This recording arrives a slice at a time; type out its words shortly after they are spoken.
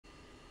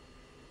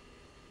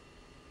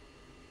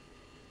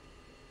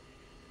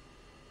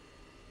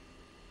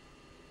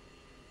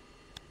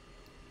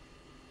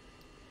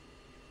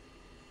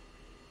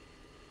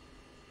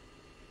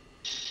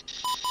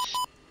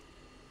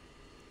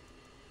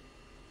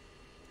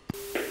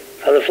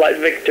Other flight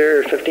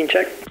Victor 15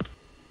 check.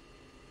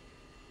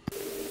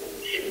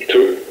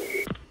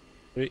 2.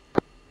 3.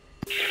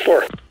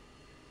 4.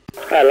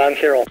 Alright, line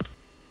clear all.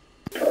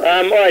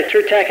 Alright,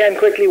 through TACAN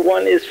quickly.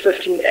 1 is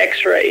 15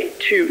 X-ray,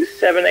 2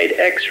 78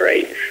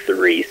 X-ray,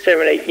 3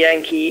 78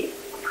 Yankee,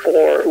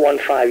 4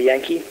 15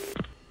 Yankee.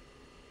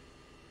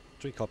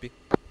 3 copy.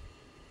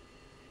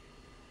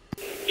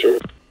 2.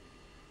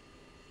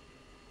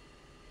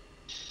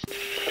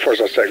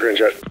 4's all set, green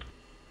jet.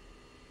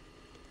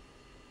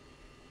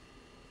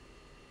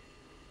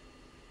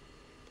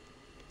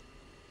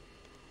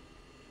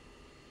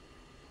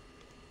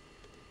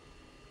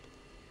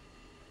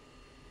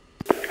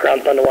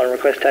 Ground Thunder 1,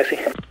 request taxi.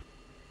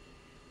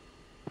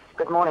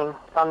 Good morning,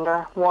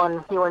 Thunder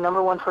 1. You are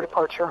number 1 for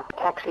departure.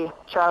 Taxi,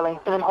 Charlie,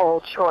 and then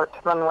hold short,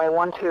 runway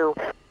 12.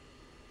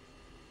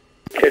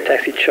 Clear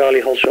taxi Charlie,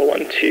 hold short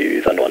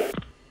 12, Thunder 1.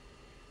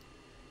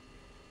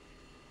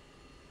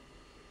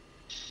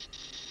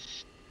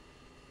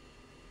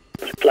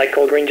 Flight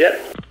call green jet.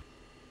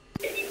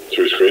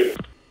 3 screen.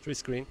 3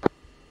 screen.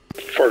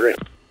 4 green.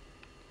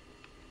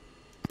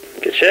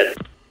 Good shit.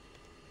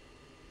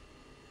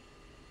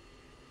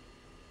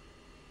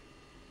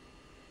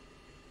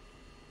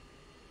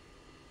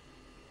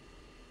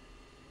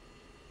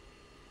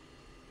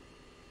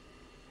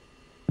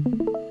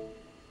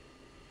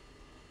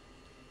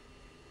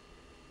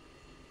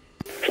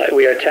 Flight,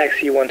 we are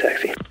taxi 1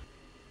 taxi.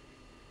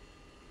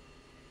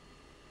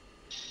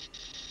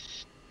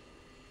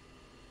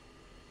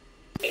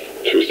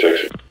 Choose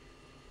taxi.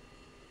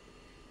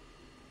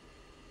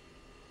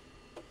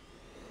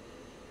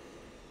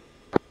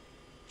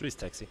 Three's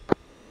taxi.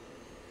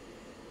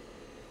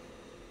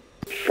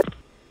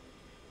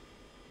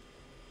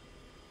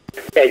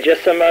 Okay,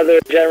 just some other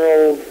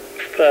general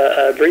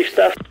brief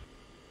stuff.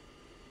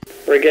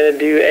 We're going to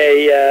do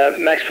a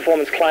max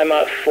performance climb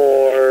up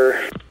for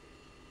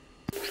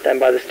stand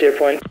by the steer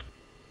point.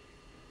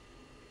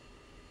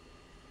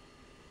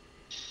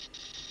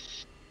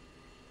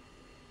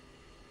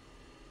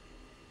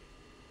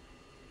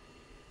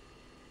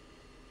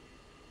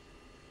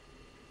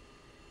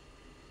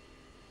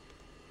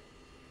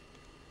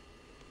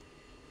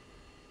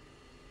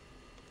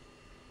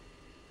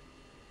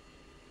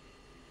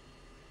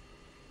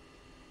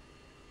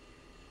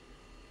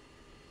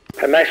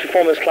 A max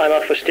performance climb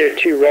up for steer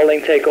 2,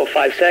 rolling takeoff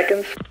 5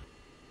 seconds.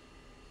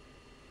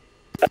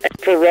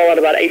 For a roll at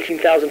about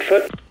 18,000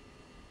 foot.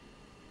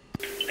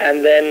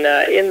 And then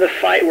in the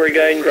fight we're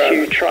going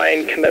to try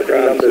and commit the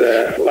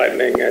numbers.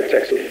 Lightning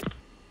taxi.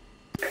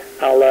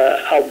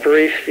 I'll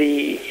brief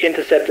the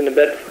intercept in a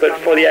bit, but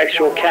for the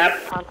actual cap,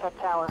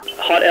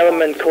 hot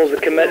element calls the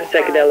commit,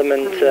 second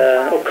element,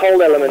 or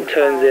cold element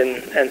turns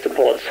in and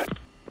supports.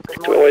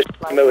 So we always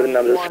commit with the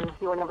numbers.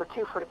 You are number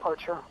 2 for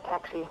departure.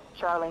 Taxi,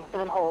 Charlie,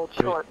 and then hold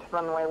short,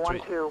 runway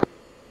 12.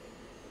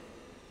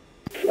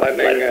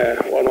 Lightning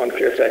 1-1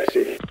 clear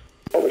taxi.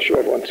 Over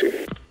short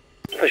 1-2.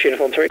 Push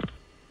uniform 3.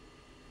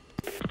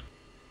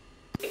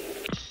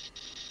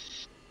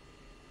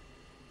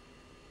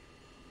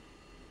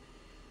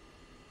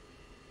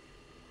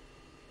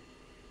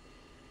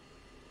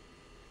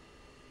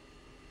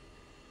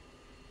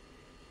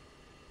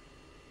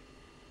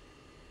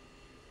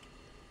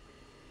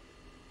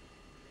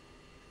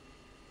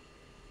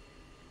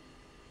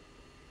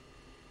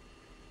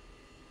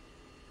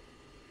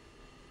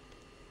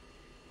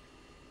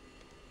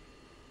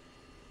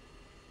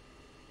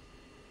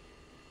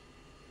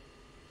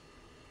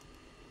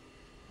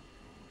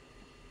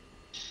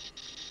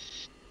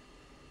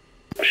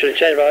 I should have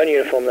changed my own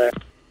uniform there.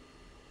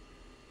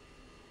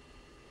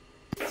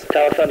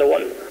 Tower Thunder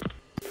 1.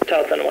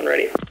 Tower Thunder 1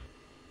 ready.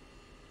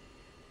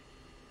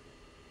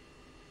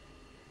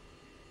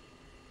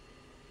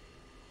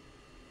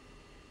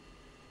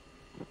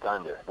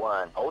 Thunder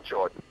 1, hold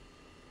short.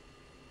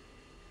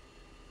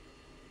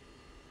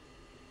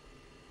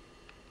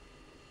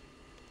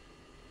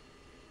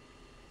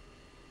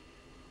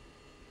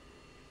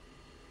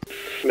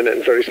 Minute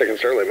and 30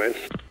 seconds early, man.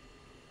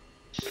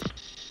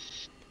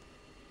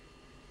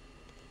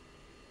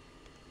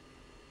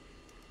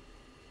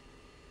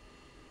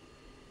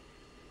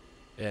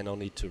 Yeah, no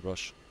need to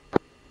rush.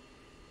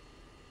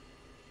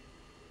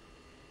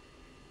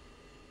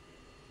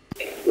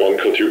 One,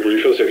 could you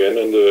brief us again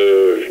on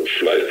the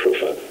flight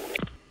profile?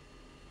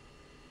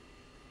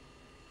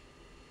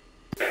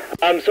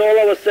 So all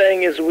I was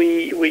saying is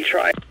we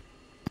try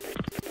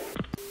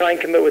and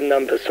commit with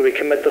numbers, so we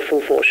commit the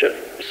full 4 ship.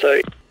 So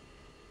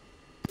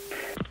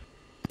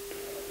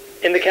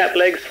in the cap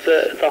legs,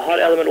 the hot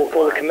element will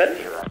call the commit,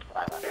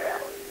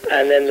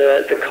 and then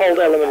the cold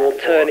element will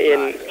turn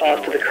in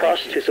after the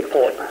cross to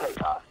support.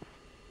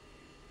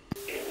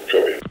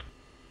 Copy.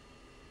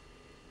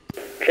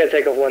 Clear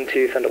takeoff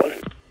 12, Thunder 1.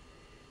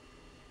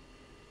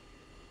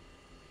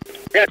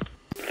 Okay,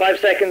 5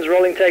 seconds,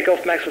 rolling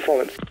takeoff, max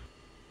performance.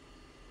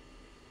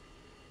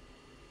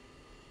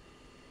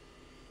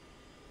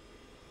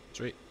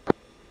 Three.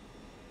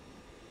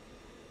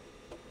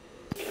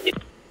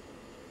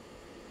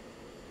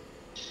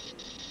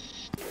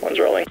 One's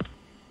rolling.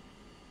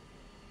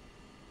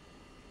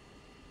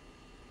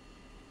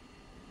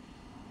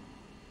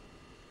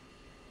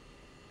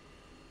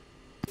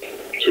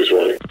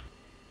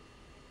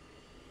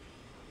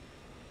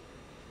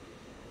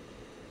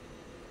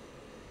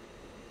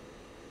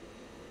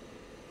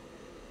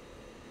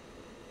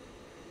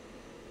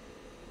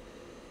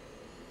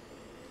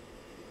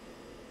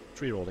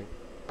 3 rolling.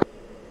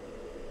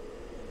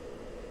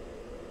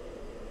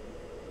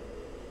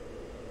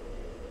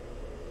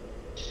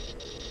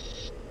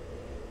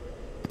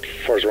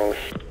 Four's rolling.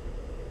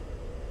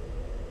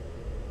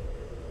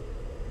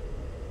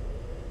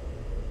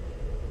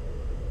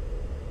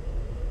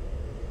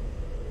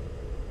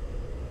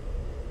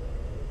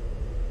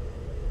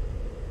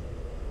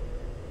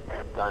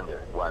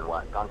 Thunder,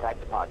 1-1.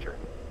 Contact departure.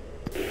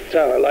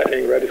 Tower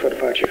Lightning ready for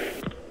departure.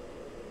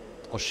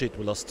 Oh shit,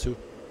 we lost 2.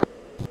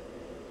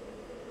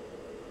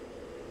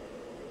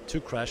 2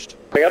 crashed.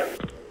 Bring up.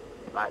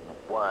 Lightning,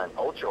 1.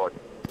 Hold short.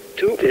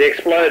 2. Did it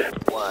explode?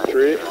 1.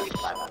 3.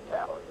 Silent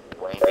tower.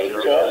 Wind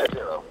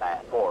 0,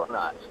 at 4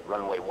 knots.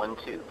 Runway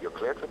 12. You're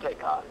cleared for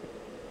takeoff.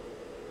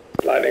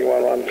 Lightning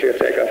 1-1, clear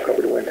takeoff,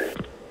 copy the wind.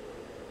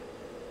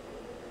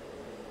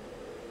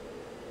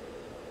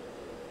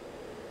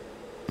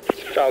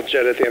 Foul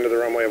jet at the end of the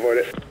runway, avoid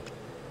it.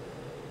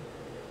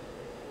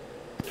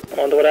 I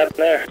wonder what happened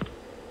there.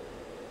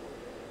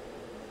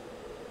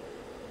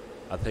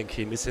 I think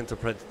he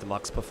misinterpreted the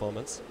max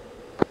performance.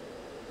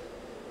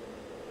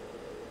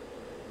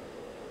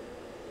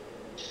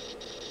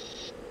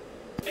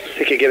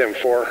 He could get him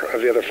 4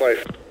 of the other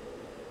flight.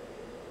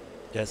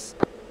 Yes.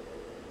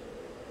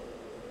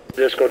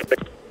 Just go to.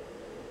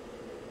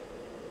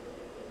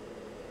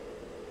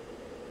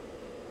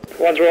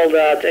 One's rolled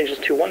out, engines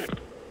 2-1.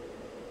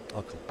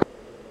 Oh, cool.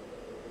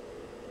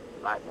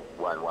 Lightning,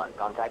 1-1.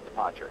 Contact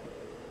departure.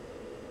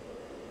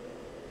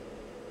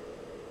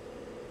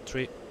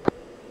 3.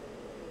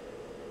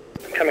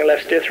 Coming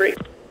left, steer 3.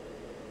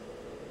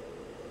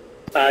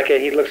 Okay,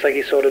 he looks like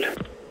he's sorted.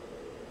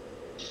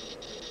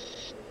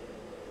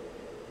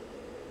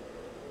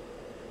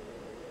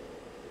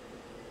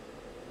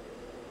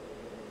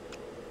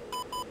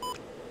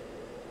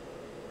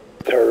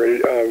 Tower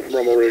ready,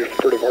 rumble ready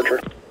for departure.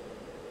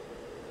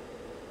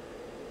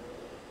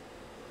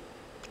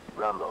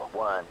 Rumble,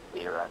 1.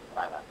 Zero,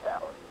 silent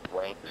tower.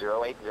 Wind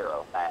 080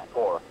 at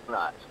 4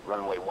 knots.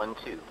 Runway 12.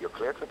 You're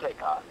cleared for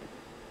takeoff.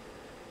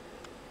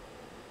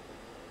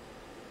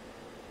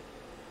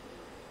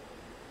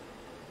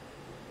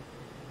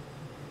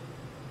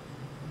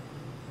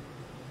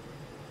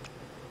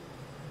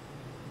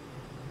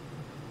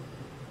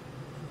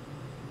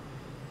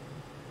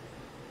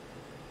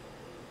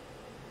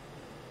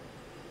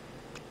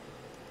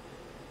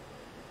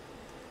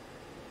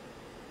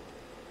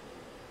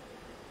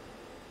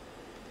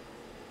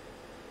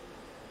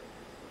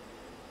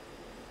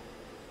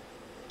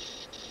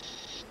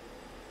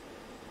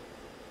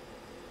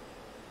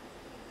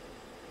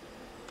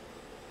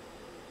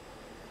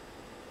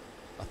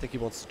 I think he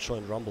wants to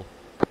join Rumble.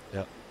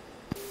 Yeah.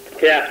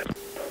 Yeah,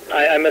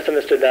 I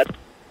misunderstood that.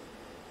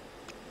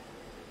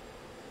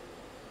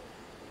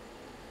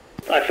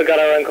 I forgot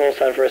our own call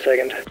sign for a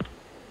second.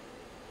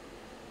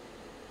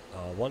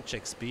 1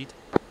 check speed.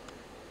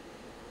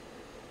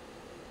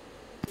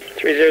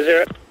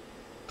 300.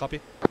 Copy.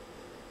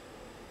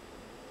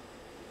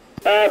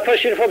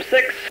 Push uniform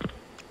 6.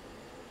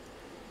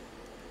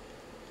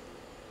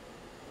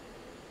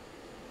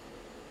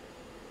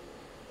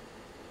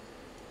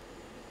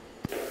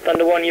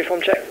 Thunder 1,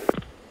 uniform check.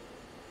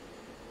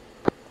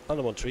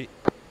 Thunder 1 3.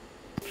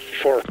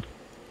 4.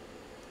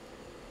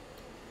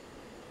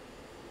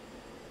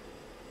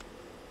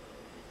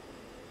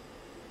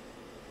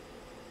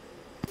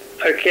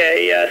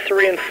 Okay,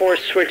 3 and 4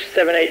 switch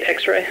 7-8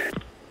 X-ray.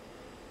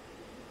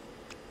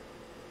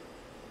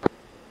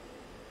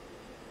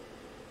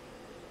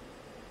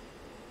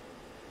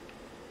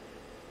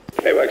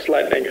 AWACS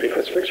Lightning,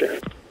 request fixture.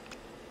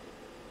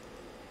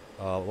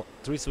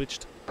 3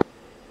 switched.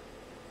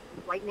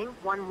 Lightning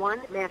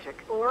 1-1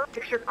 magic. 4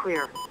 picture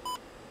clear.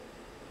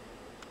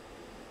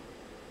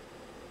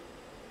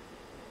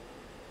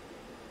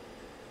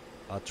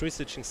 Three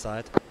switching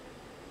side.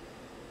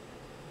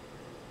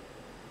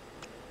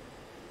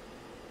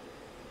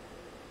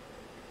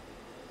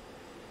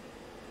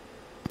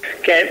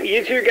 Okay,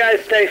 you two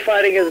guys stay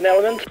fighting as an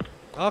element.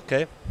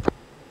 Okay.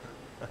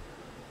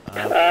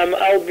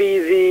 I'll be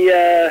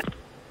the,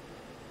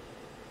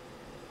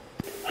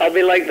 I'll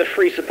be like the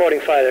free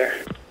supporting fighter.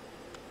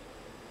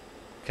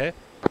 Okay.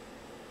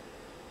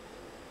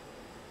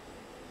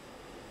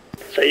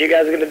 So you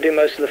guys are going to do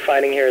most of the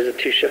fighting here as a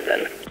 2-ship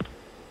then.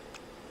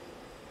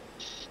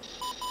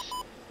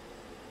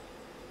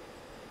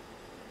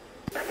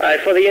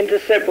 Alright, for the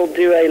intercept we'll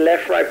do a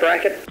left-right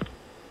bracket.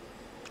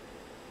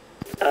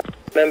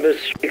 Remember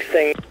Streak's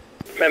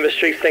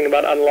thing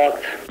about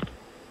unlocked.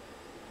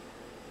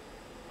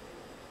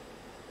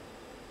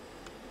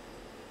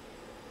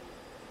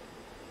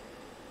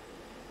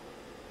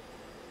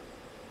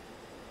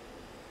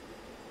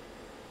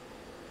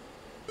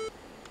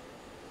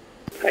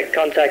 I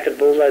contacted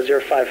Bullseye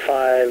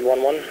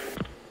 05511.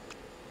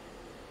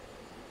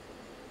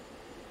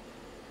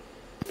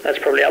 That's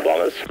probably our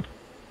bombers.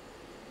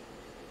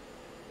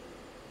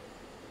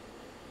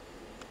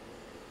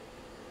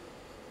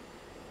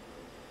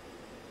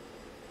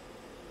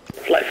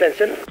 Flight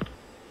fence in.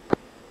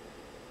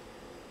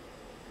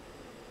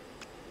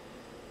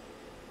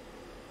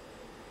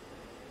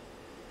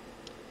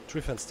 3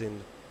 fenced in,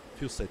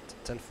 fuel state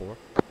 10-4.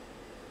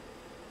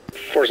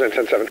 4's in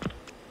 10-7.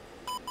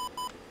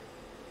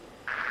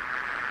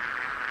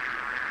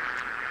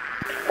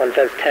 One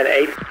fence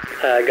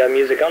 10-8. Got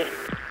music on.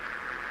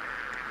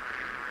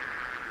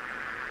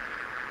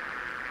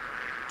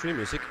 3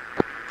 music.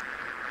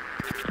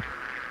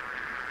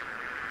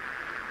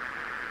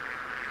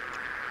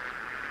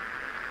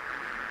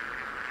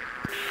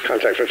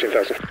 Contact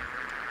 15,000.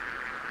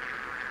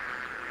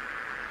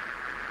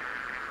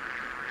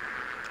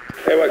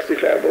 AWACS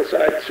defab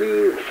bullseye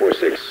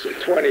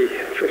 24620,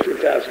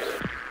 15,000.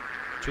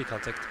 3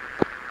 contact.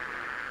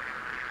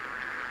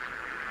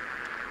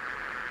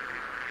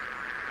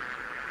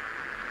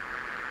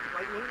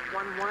 Lightning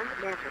 1-1,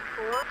 Mantis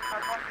 4,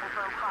 contact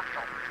confirmed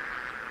hostile.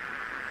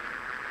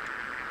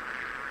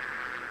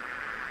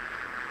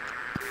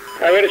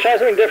 Alright, we're going to try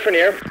something different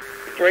here.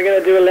 We're going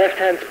to do a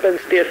left-hand spin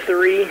steer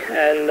 3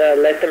 and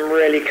let them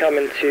really come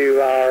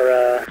into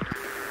our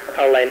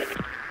lane.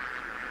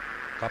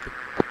 Copy.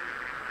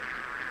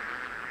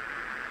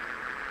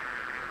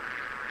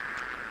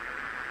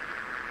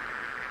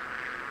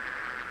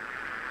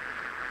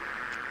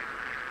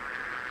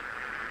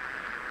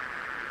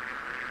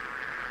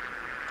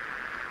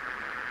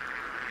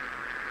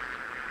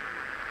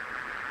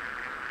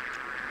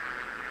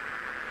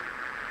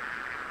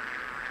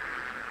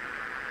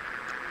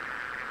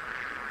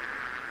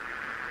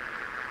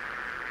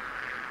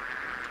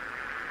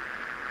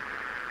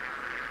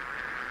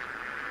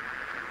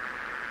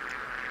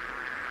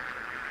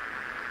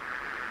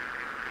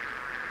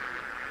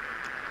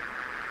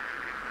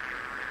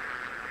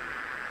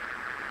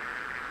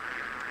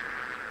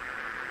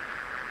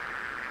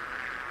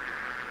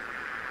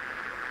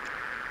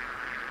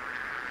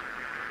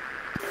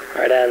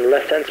 Alright, and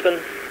left-hand spin.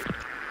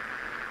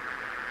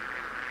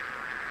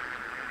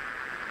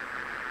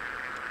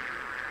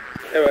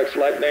 AWACS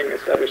lightning,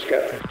 established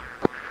captain.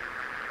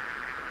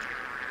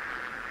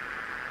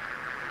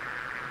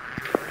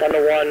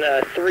 Thunder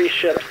 1, 3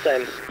 ships,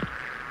 same.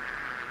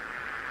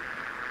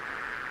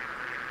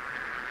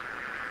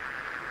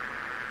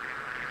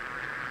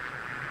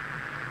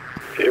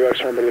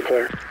 AWACS Hornbill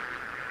Leclerc.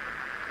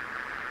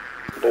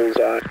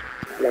 Bullseye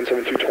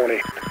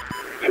 17220,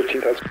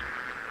 15,000.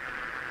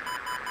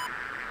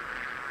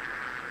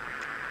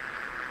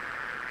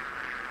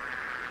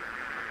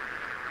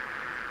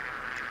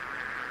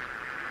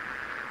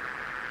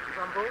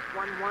 Rumble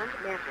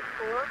 1-1, Mantis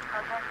 4,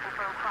 contact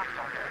confirmed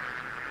hostile.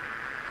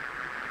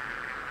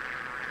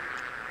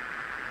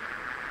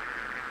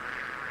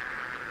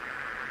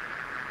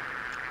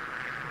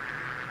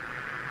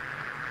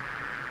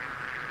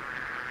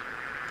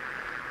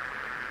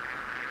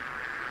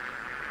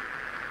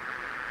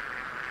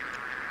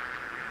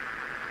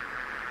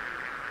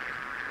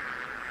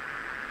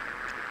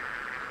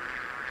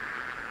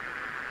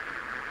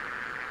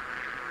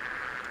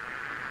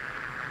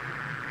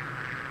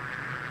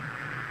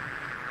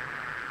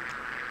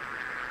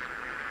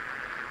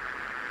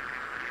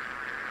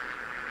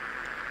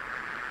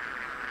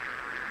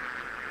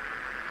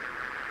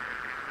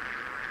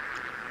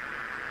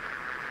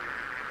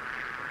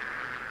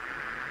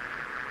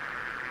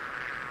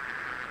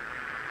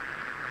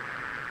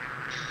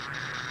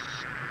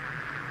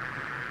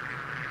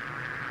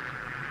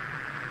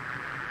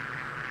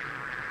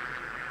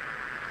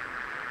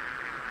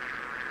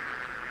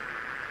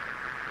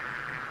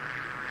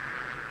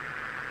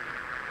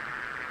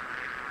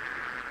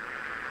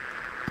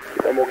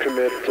 Rumble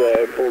commit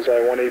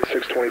bullseye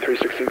 18623,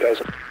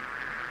 16,000.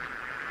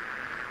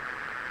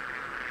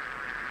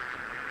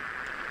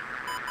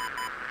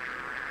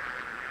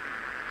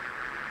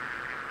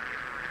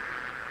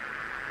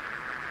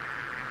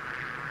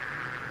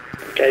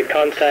 Okay,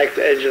 contact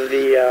edge of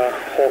the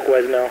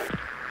Hawkways now.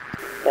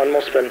 One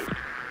more spin.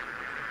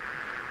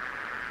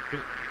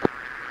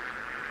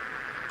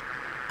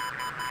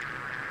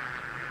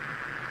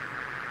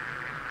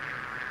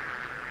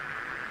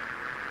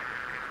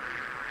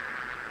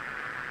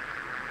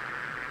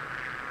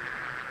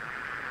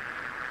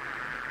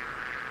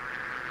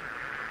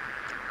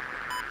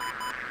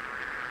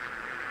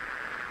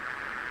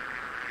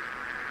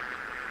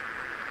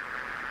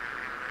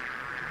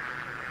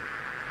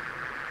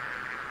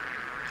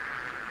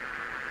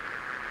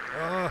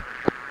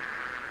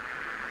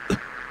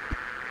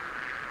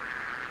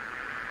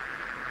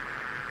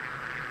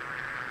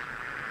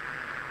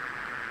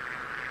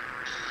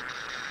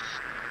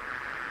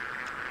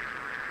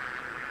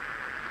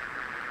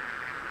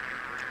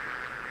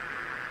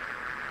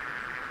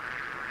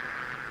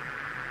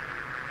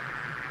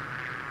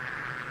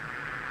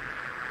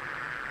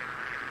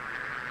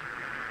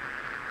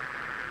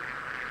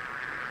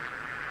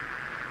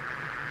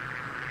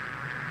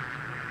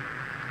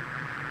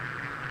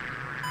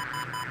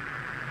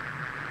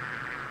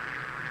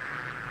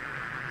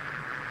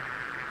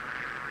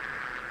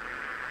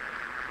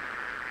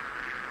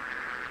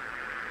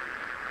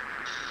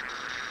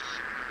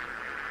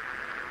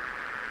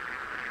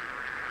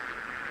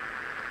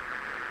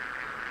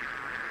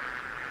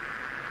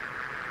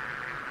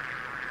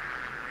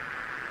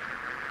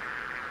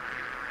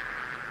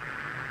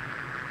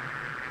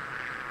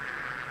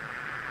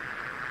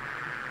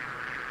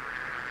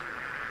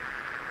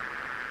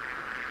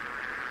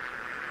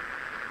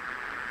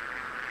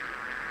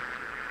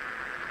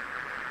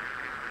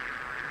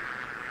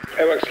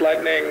 AWACS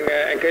Lightning,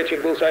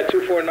 engaging bullseye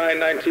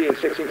 24919,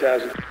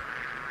 16,000.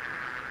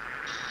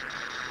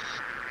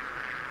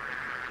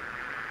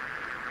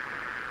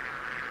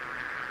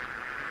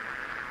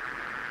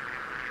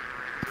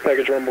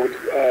 Package rumble,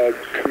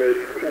 commit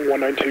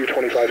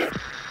 19225.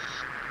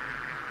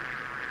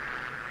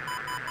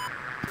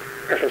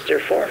 Reference tier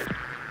 4.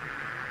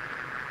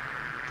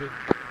 Good.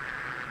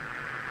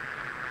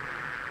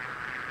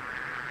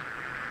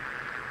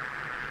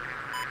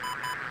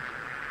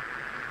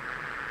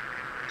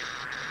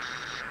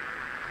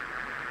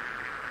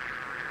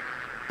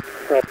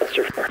 Reference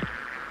tier 4.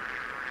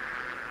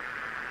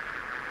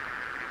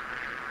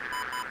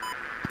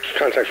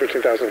 Contact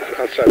 15,000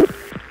 outside.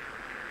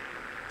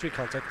 3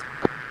 contact.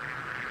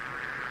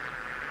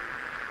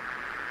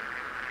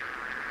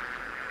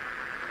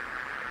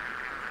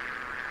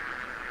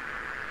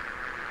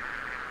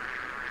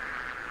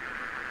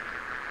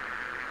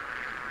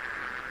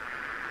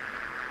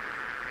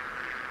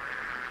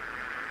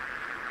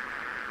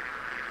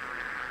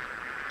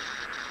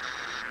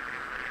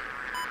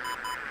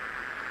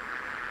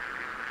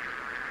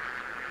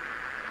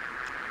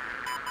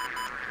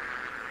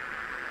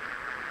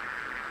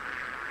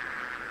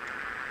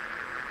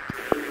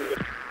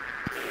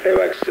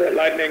 AWACS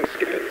Lightning,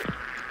 skip it.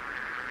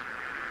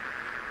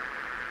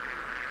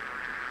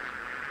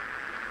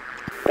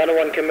 Thunder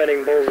 1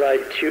 committing bullseye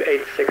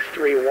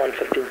 2863,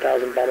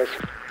 15,000 bombers.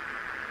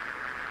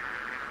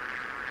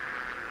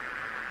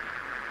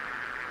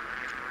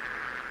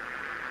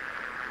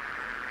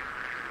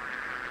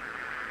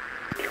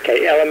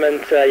 Okay,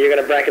 element, you're going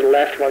to bracket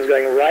left, one's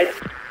going right.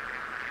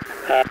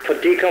 For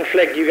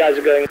deconflict, you guys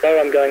are going low,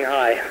 I'm going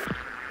high.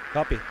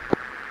 Copy.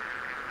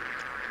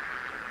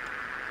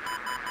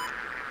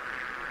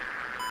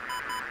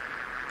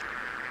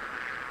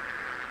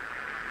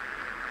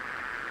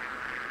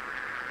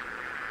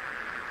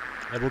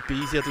 It would be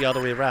easier the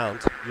other way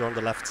around. You're on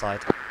the left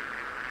side.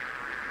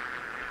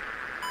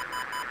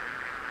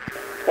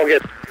 Okay,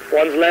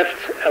 one's left,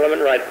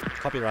 element right.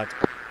 Copy right.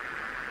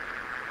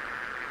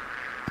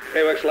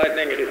 AWACS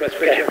Lightning, it is West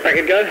Okay, picture.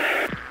 bracket go.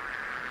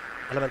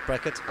 Element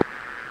bracket.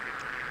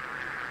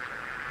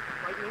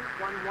 Lightning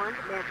 1-1,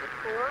 Mantis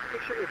 4.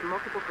 Picture is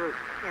multiple groups.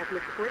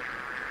 Transmit split.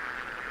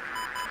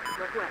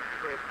 Northwest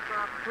group.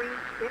 Drop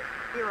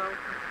 360,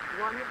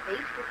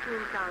 18,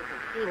 15,000.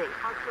 Phoenix,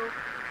 hostile.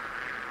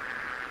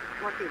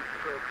 Northeast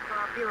group.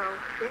 Drop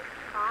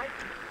 065,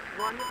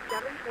 17,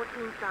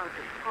 14,000.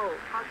 Hold,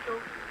 hostile.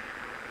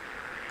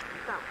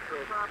 South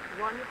group. Drop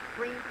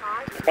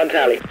 135. One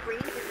tally.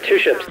 2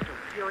 ships.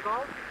 Your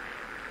goal?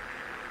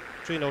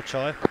 3 no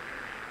chai.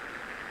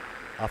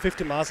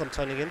 50 miles I'm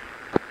turning in.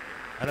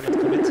 Element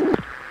commit.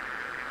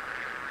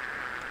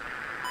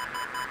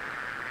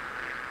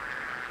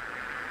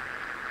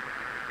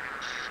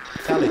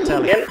 Tally.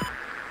 In.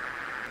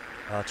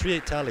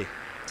 3-8 tally.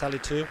 Tally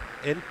 2,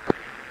 in.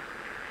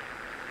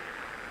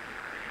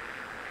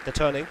 They're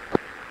turning.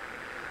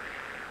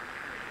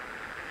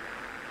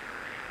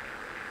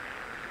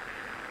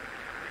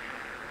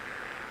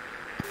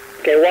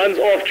 Okay, one's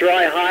off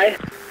dry high.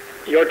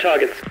 Your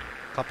targets.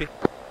 Copy.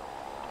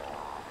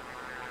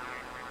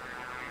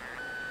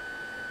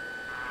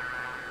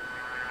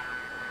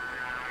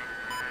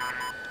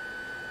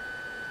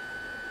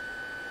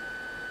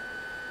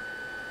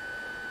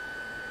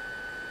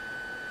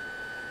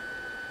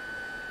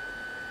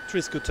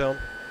 Three's good turn.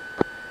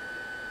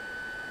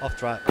 Off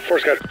dry.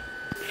 Force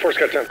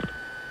cut 10.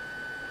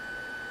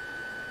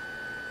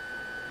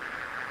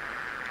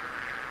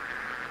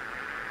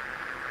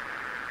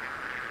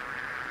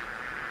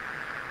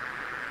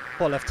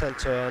 For left hand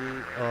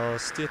turn,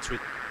 steer 3.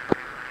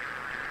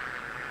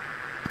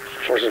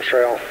 Force and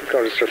trail,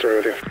 going to steer 3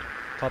 with you.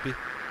 Copy.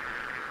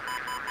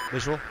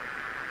 Visual.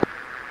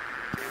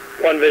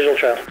 One visual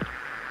trail.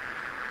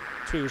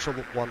 3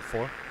 visual,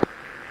 1-4.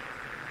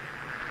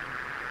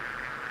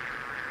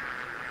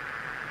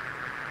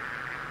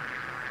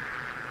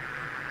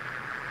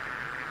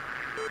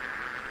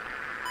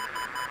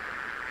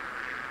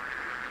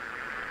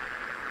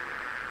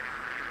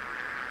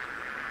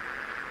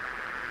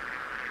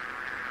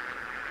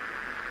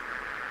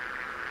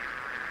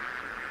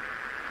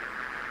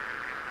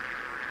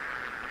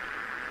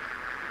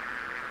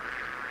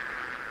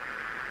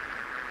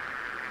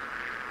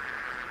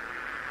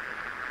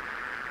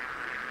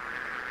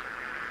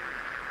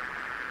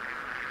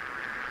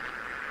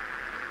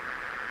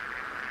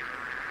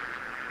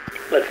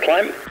 Let's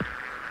climb.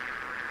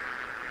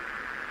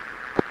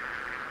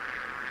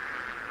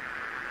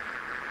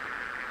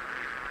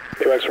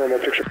 AWACS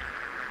remote picture.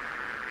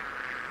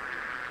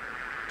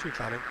 2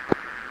 climbing.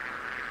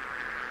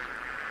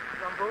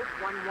 Rumble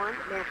 1-1,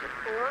 Mantis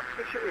 4.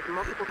 Picture is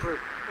multiple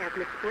groups.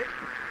 Transmit split.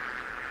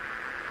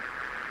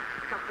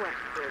 Southwest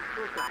group.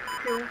 Bullseye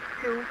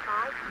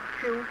 225,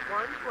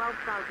 21,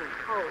 12,000.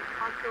 Hold,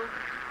 hostile.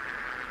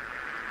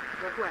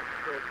 Northwest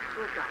group.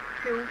 Bullseye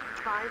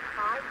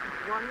 255,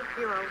 10,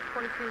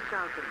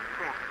 22,000.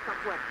 Crash.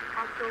 Southwest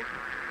hostile.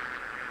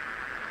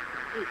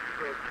 East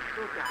Bridge,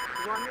 Bullseye,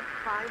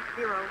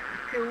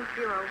 15020,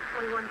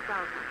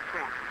 21,000.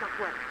 Craft,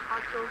 southwest,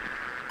 hostile.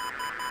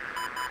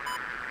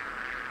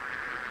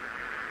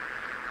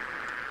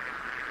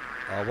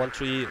 One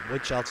three.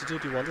 Which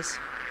altitude do you want us?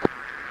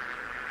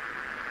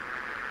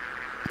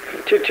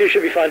 2-2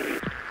 should be fine.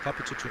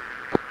 Copy 2-2.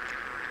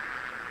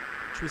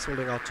 Trees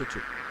holding out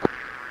 2-2.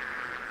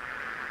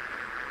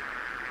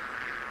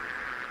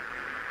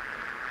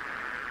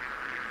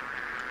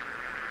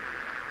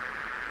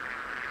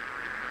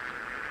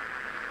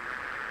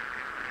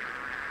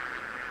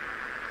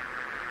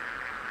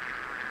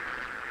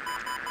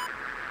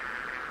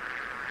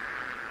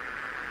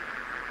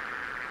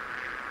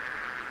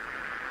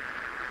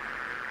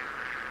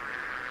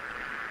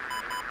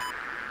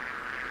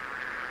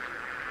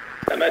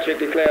 Magic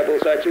declare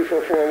bullseye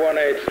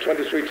 24418,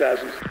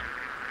 23,000.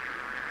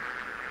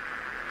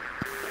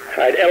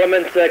 Alright,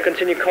 element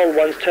continue cold,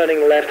 one's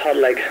turning left hot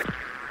leg.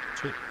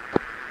 Sweet.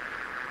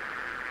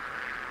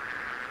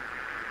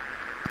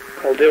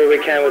 We'll do what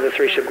we can with the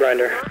 3-ship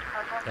grinder.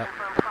 Yep.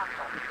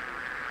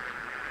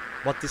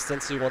 What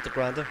distance do you want the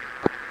grinder?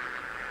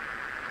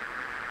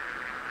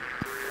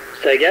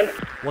 Say again?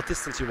 What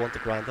distance you want the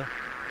grinder?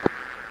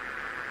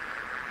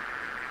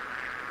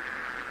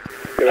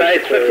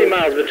 It's 50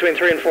 miles between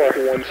 3 and 4.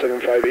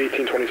 175,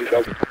 18,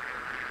 22,000.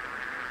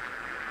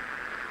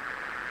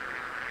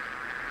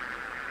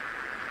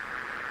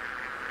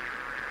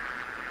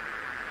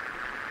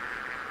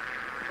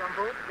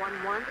 Rumble,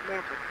 1-1,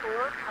 Mantle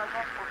 4,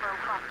 contact confirmed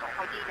hostile.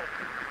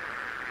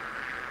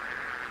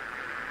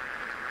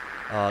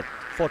 ID.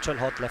 4 turn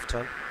hot, left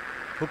turn.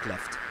 Hook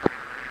left.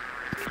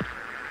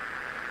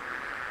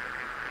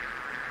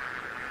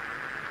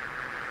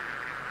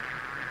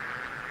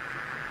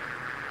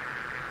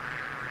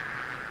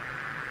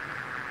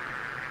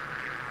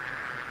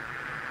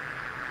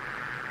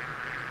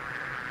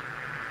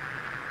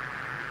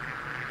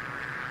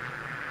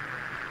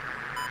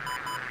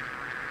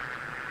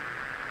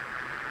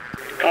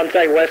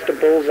 Contact west of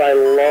bullseye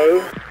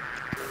low,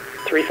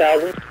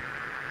 3,000.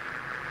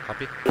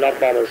 Copy. Not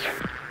bombers.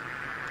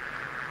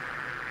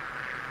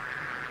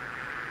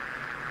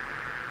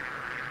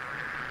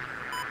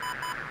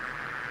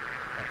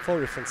 For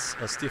reference,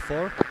 steer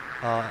 4,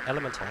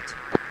 element hot.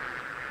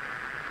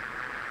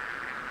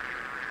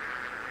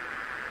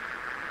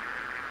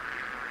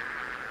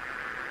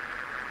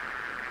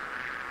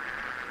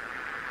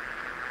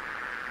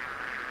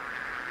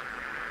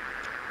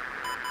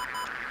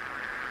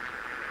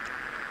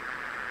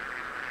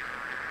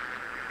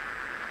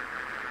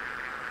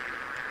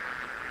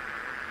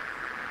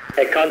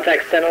 Okay,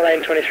 contact center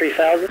lane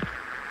 23,000.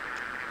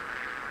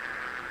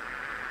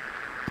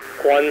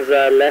 One's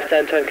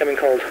left-hand turn coming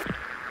cold.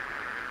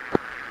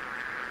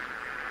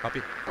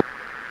 Copy.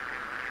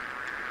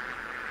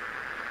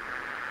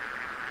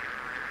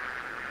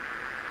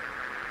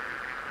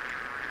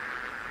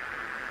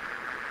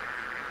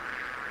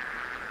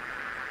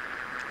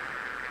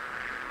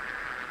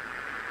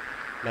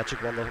 Magic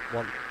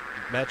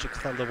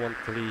Thunder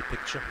 1-3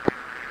 picture.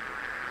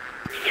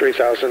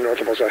 3,000 north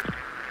of bullseye.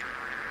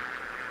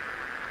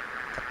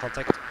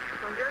 Contact.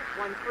 Thunder,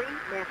 1-3,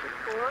 Mantle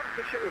 4,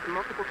 picture is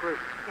multiple groups.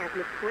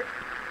 Transmit split.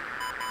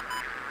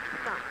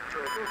 Stop,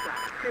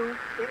 bullseye,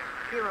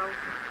 260,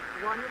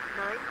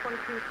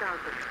 1922,000.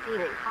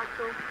 Steaming,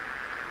 hostile.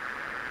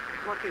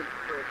 Northeast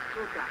bridge,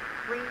 bullseye,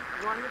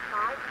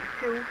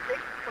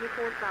 31526,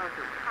 24,000.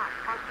 Hot,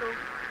 hostile.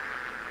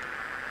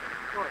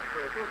 North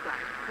bridge,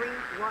 bullseye,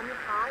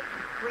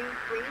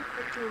 31533,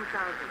 15,000.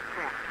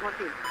 Craft,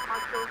 northeast,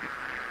 hostile.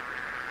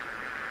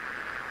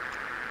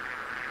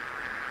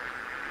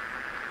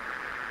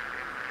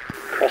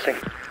 Crossing.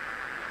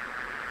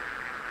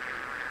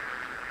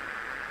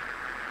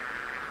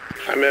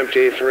 I'm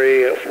empty,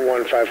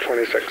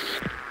 31526.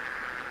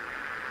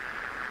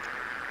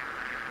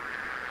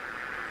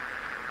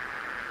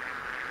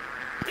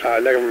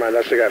 Never mind,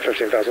 that's the guy,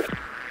 15,000.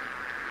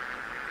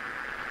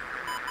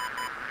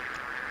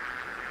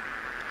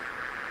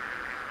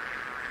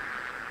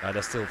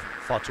 They're still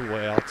far too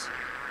way out.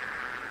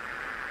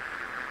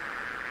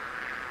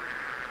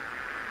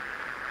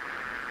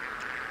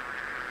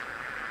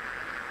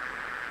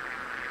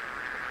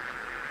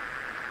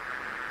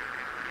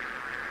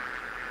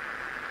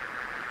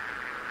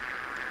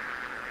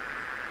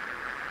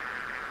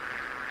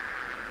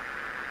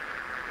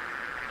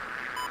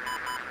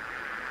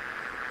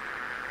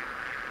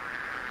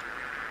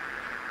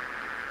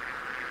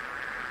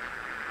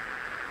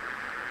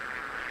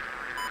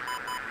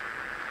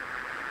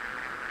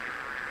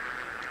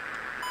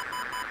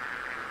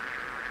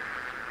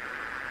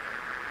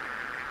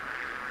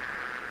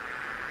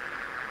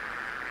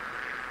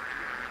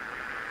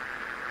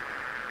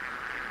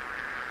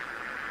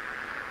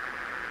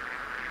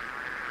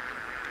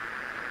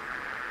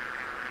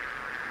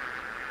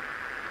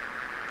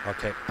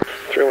 Okay.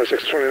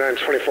 31629,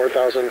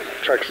 24,000.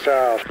 Track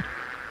south.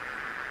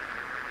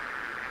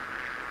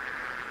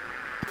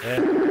 Yeah.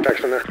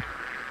 Tracks in there.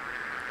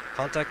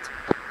 Contact.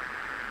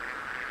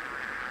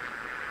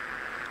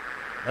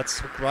 Let's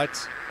hook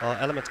right.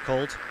 Element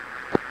cold.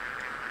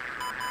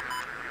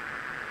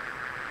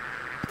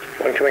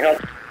 Coming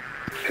hot.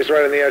 He's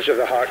right on the edge of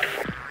the Hawk.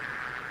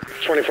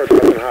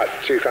 24,000 hot,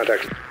 2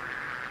 contacts.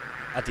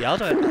 At the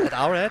outer, at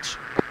our edge?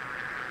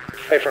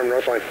 Hey, from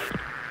north line.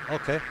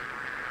 Okay.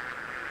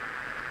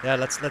 Yeah,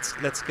 let's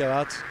go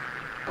out.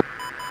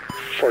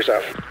 4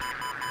 south.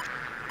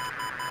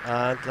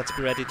 And let's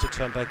be ready to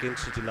turn back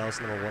into the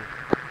Laos number 1.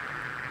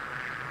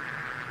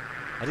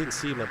 I didn't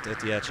see him at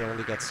the edge, I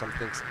only got some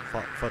things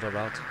further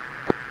out.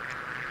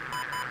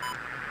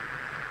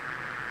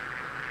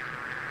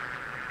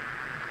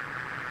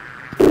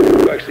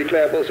 Bucks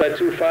declare bullseye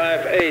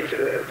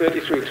 258,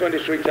 33,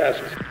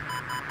 23,000.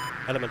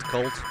 Element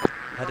cold,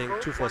 heading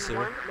 240,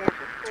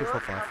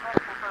 245.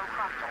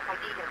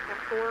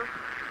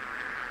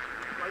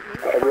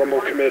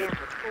 Rumble commit.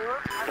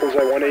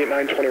 Bullseye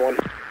 18921.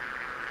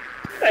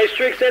 Hey,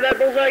 Strick, say that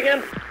bullseye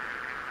again?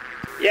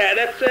 Yeah,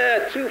 that's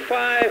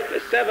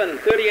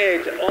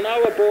 25738 on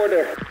our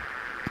border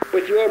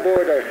with your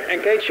border,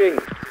 engaging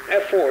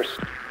F-force.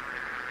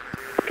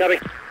 Copy.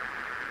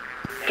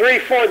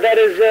 3-4, that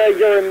is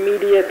your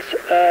immediate,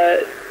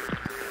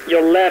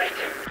 your left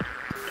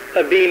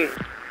beam.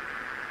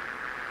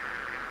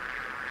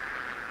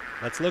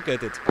 Let's look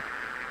at it.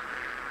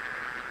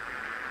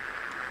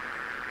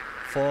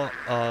 4,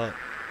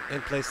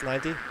 in place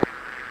 90.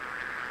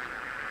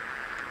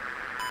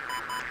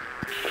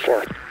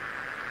 4.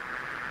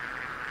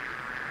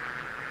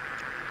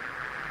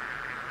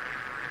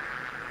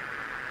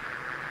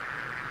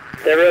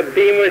 They're a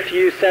beam with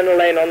you, center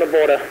lane on the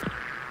border.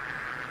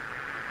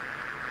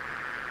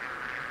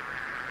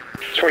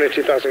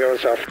 22,000 going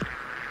south.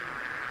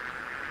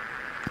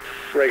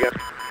 Reagan.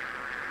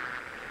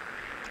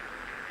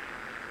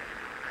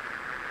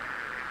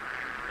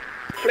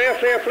 Flare,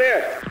 flare,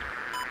 flare.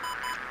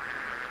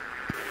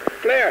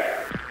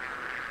 Flare.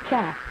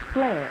 Check.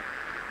 Flare.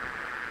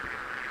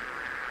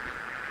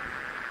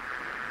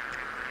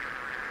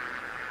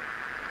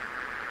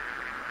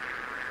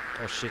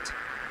 Oh shit.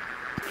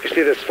 You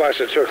see this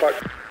flash at 2 o'clock?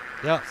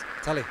 Yeah,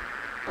 tally.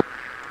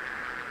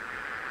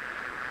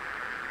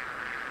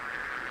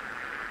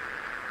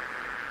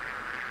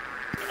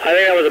 I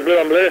think that was a blue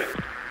on blue.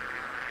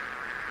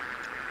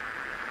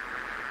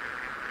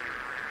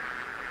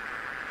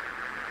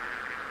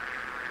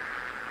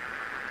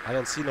 I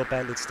don't see no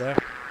bandits there.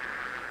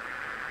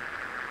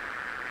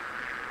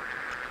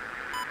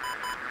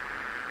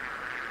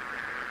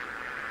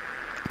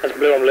 That's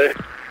blue on blue.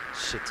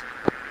 Shit.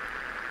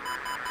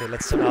 Okay,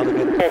 let's turn out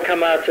again. Or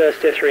come out steer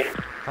 3.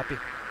 Copy.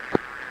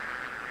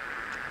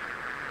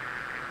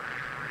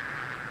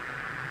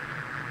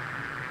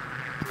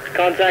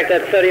 Contact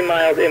at 30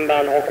 miles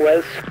inbound Hawk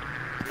West,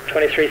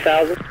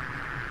 23,000.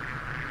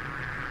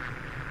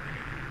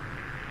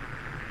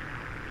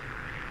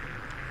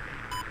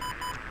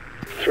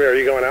 Three, are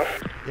you going out?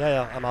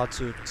 Yeah, I'm out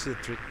to steer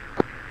 3.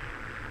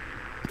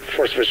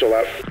 Force visual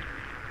out.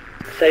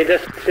 Say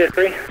this, steer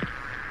 3.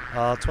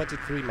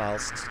 23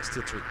 miles,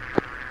 steer 3.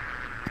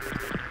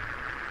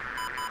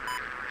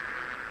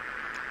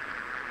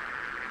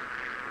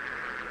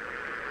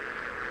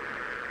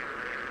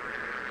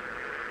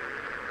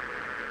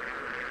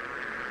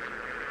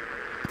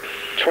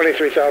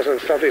 $23,000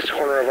 southeast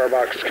corner of our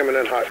box, coming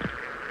in hot.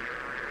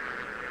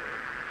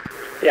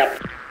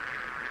 Yep.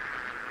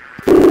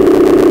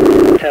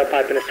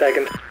 Tailpipe in a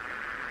second.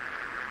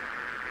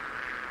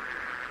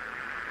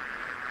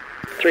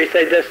 3,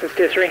 say distance,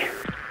 steer 3.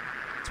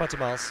 20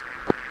 miles.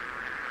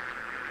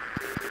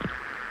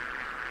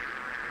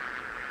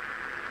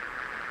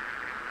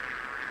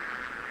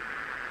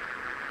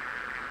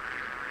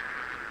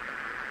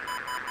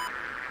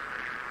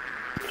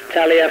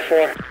 Tally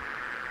F4.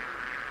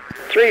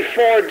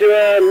 3-4, do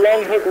a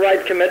long hook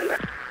right commit.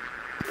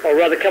 Or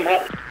rather, come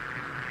hot.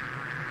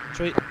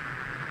 3.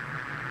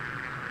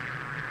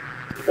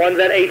 One's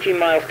at 18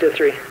 miles to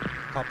 3.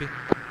 Copy.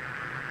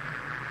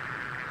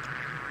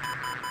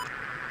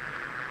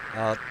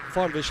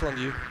 Farm visual on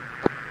you.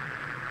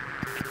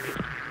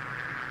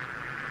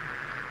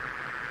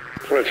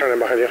 I'm going to turn in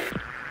behind you.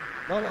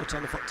 No,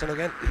 turn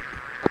again.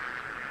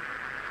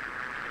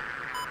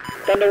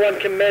 Thunder 1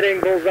 committing,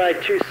 bullseye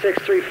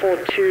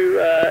 26342,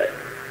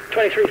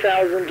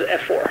 23,000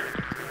 F4.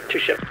 2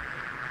 ship.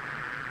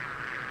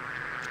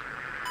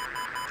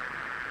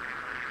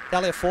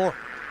 Tally 4.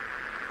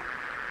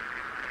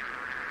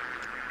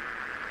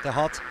 They're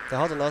hot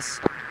on us.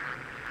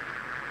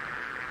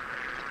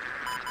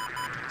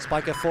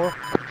 Spike F4.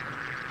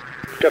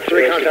 Got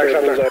 3 contacts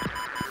out there.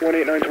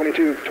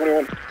 18922,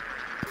 21.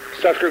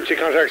 South group 2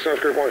 contacts,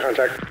 north group 1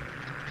 contact.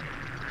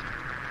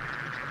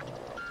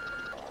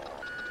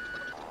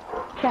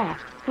 Check.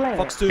 Flare.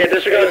 Fox 2. Yeah,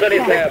 disregard any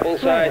flare.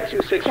 Bullseye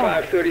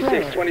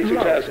 26536,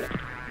 22,000.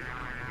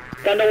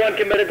 Thunder 1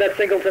 committed, that's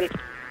Singleton.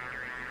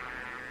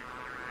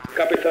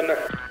 Copy, Thunder.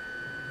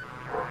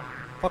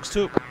 Fox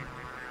 2.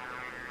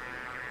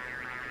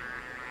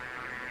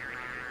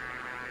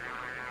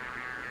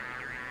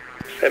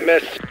 It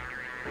missed.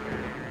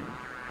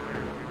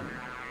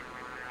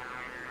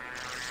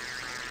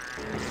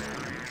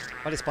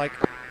 What is Spike?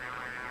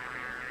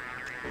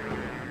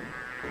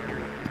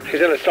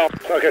 He's in a stall.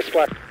 Okay,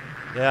 splat.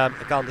 Yeah,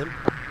 I count him.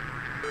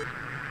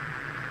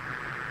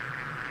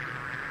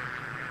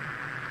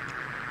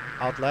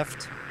 Out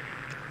left.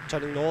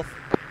 Turning north.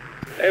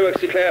 AWACS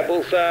declare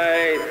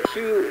bullseye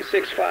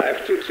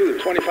 26522,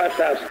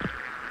 25,000.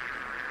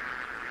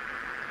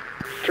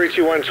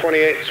 321,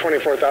 28,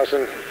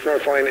 24,000,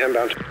 north line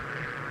inbound.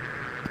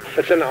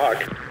 It's in the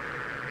Hawk.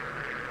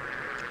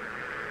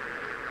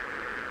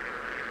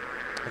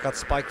 I got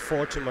Spike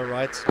 4 to my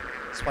right.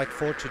 Spike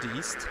 4 to the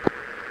east.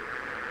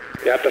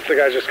 Yeah, that's the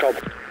guy just called.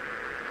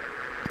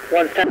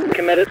 110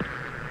 committed.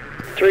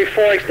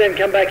 3-4 extend,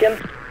 come back in.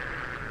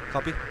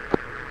 Copy.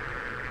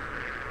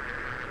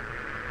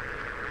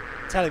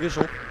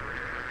 Televisual.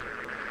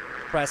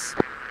 Press.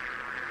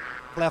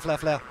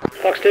 Flare.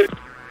 Fox 2.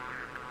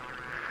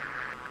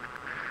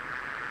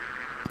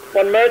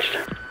 1 merged.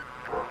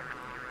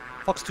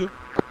 Fox 2.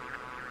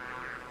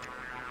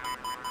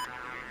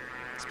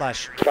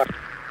 Splash.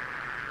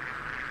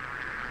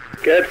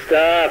 Good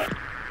stuff.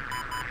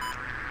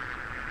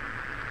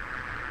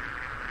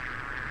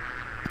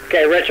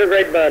 Okay,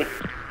 retrograde burn.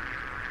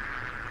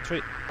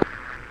 3.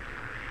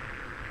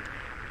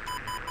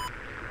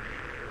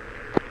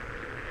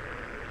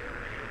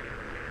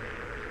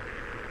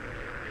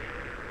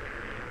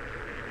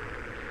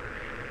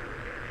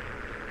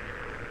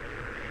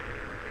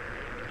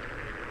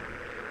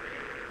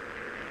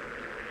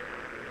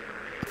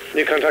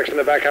 New contacts in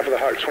the back half of the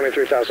Hawk,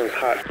 23,000,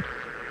 hot.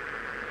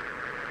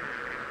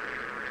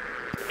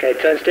 Okay,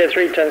 turn steer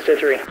 3, turn steer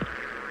 3.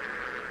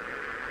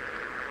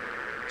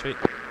 3.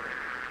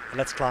 And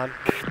let's climb.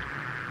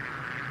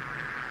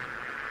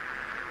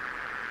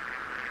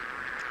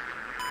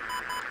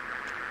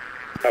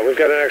 We've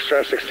got an extra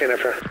F-16 up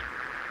here.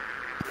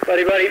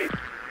 Buddy.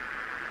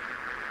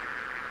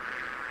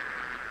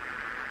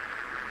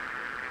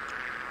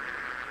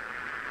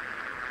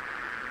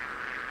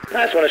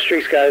 Nice one of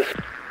streaks, guys.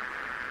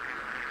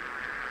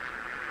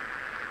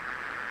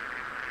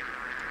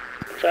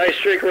 Sorry,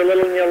 Streak, we're a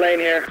little in your lane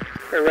here.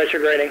 We're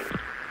retrograding.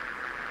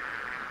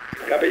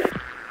 Copy.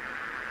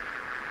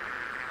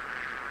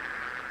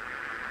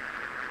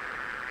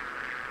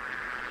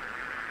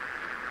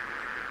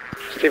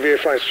 Stevie, you're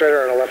flying straight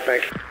or on the left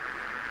bank?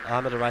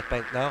 I'm at the right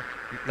bank now.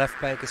 Left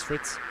bank is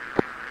Fritz.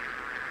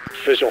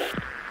 Visual.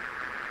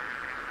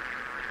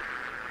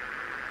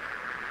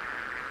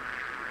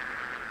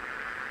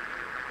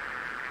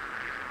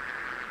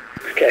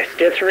 Okay,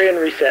 steer 3 and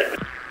reset.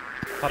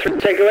 Copy. 3,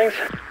 take your wings.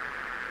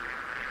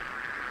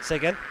 Say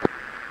again.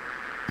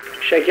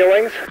 Shake your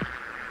wings.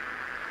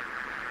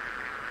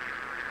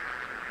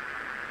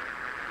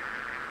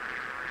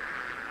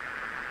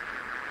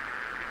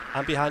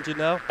 I'm behind you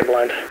now.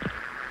 Blind.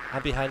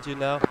 I'm behind you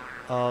now.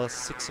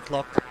 6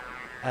 o'clock.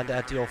 And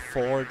at your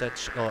 4,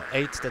 or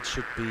 8, that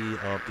should be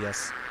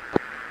BS.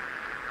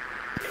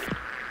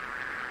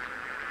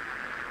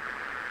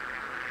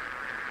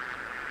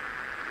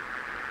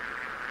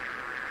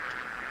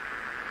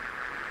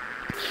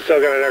 Still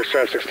got an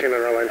extra F-16 on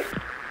our line.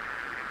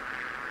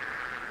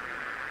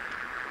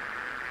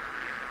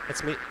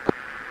 It's me.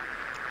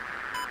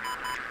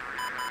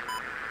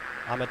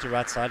 I'm at the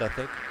right side, I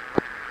think.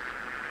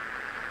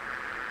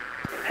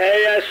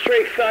 Hey,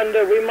 Streak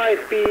Thunder, we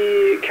might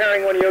be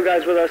carrying one of your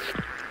guys with us.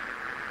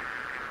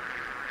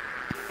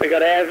 We got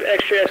to have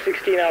extra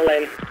F-16 our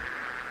lane.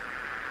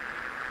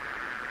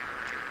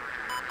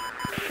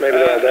 Maybe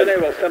they're all dead. They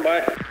will stand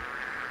by.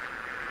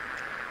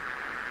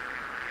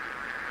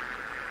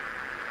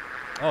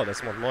 Oh,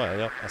 there's one more,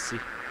 yeah, I see.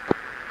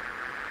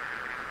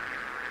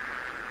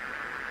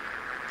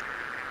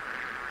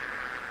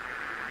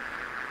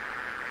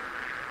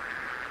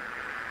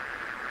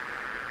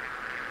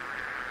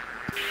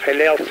 Hey,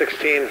 nail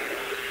 16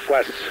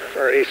 west,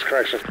 or east,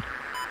 correction.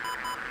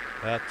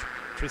 Yeah,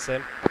 3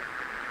 same.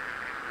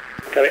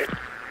 Copy.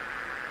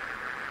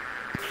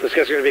 This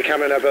guy's going to be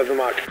coming up of the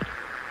Mach.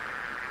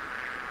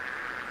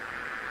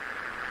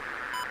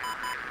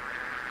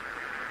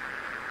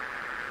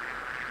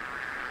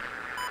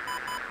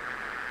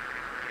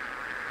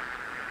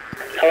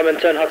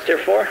 Element turn hot steer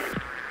 4.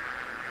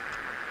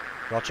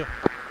 Roger.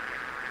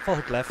 4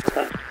 hook left.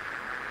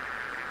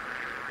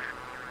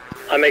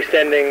 I'm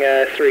extending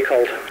 3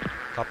 cold.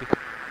 Copy.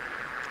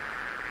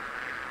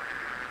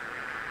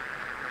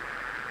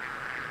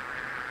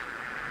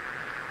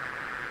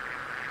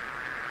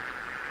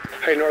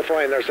 Hey, north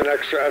line, there's an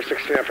extra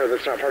F-16 up here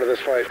that's not part of this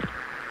flight.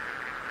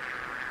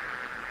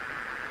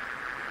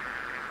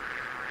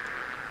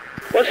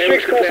 What's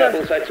Streak's call sign?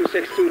 Bullseye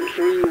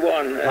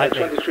 26231,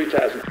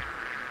 23,000.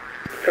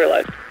 Very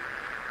light.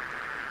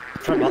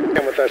 Trim up.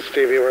 Come with us,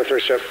 Stevie, we're a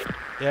 3 ship.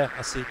 Yeah,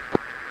 I see.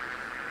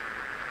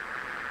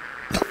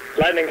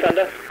 Lightning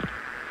Thunder.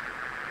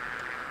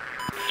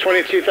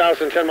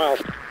 22,000, 10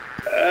 miles.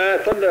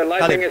 Thunder,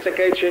 lightning Cutting. is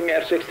engaging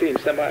F-16,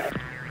 stand by.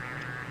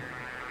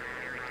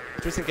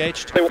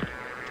 Disengaged.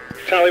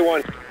 Tally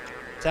 1.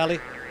 Tally.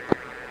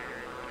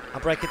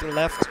 I'm bracketing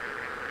left.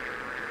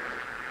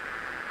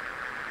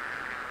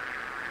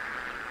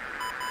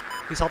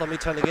 He's hot on me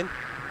turning in.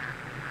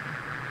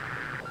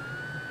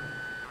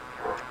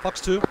 Fox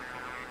 2.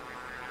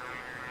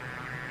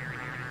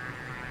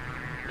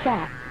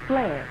 Chaff,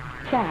 flare,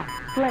 chaff,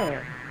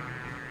 flare.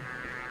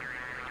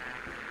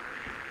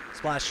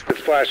 Splash. Good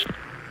splash.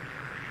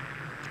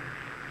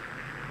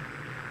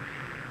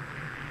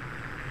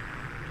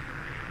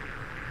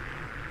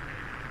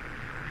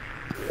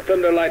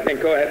 Thunder lightning,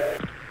 go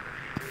ahead.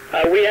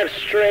 We have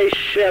stray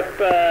ship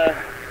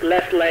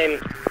left lane.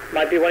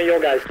 Might be one of your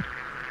guys.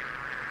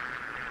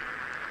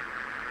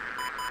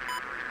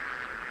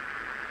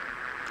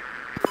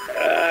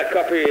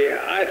 Copy.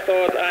 I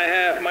thought I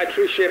have my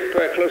tree ship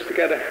close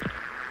together.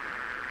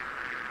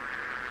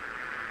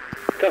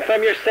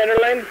 Confirm your center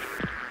lane.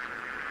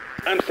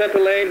 I'm center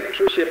lane,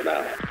 tree ship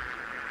now.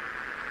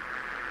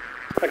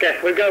 Okay,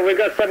 we've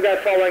got some guy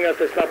following us.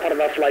 It's not part of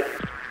our flight.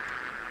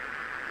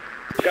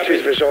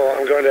 Cheese visual,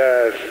 I'm going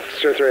to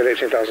 03 at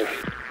 18,000.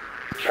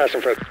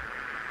 Passing Fritz.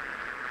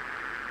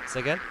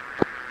 Say again?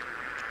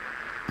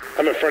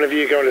 I'm in front of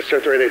you going to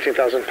 03 at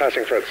 18,000.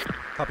 Passing Fritz.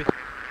 Copy.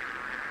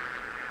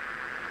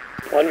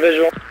 One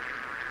visual.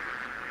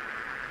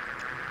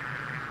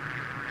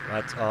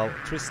 Right,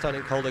 tree's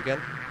turning cold again.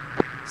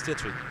 Steer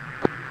tree.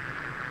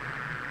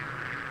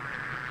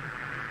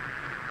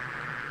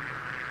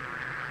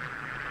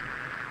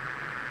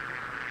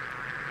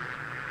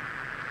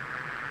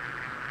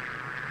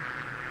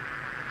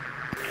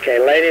 Okay,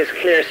 lane is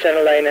clear.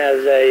 Center lane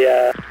has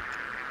a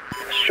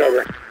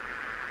strawberry.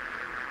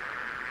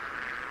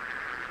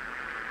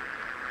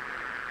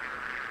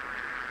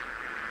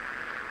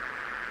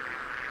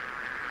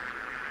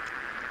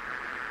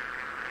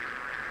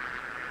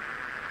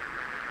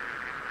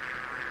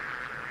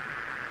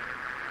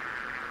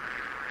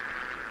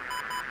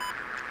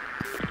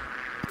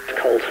 It's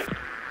cold.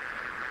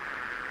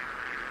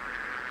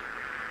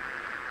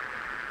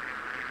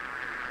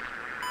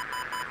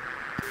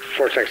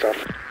 Four takes off.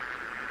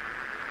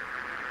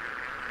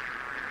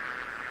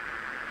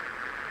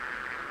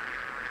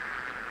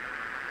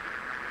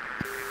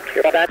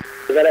 Your that?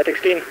 Is that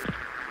F-16?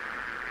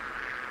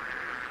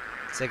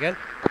 Say again?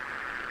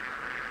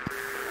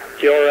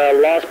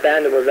 Your last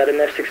bandit, was that an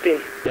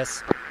F-16?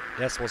 Yes.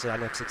 Yes, was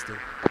an F-16.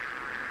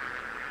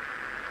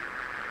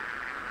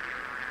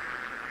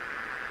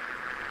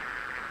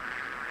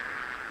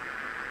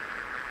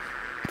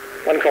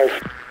 One cold.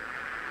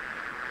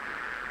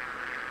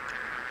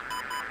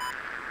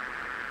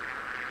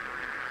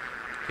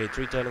 Okay,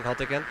 tree turning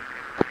hot again.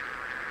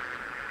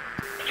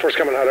 Force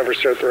coming hot over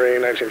 03,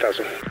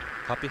 19,000.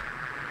 Copy.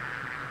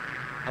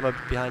 I'm up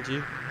behind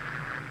you.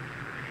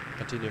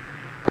 Continue.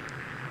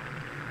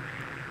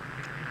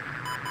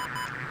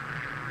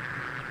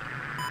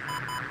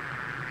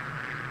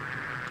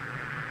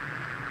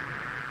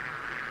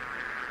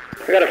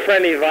 We got a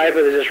friendly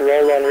Viper that just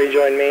rolled on,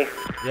 rejoin me.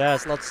 Yeah,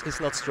 it's not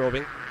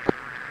strobing.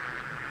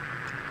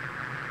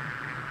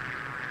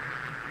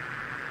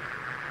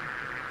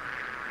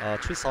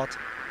 Tree's hot.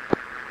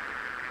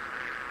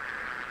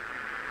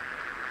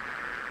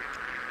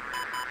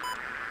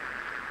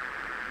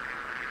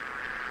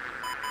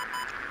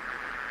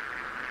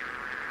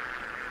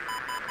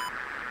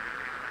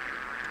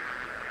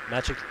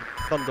 Magic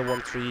Thunder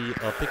 1-3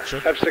 picture.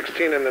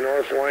 F-16 in the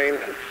north lane.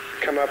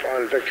 Come up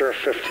on Victor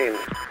 15.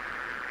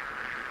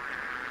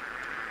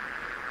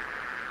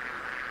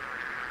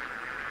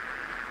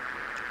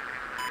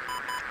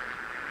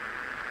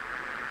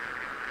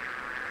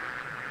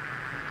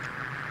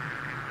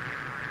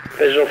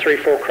 Visual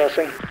 3-4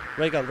 crossing.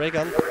 Raygun,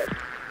 Raygun.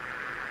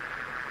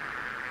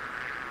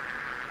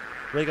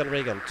 Raygun,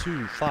 Raygun.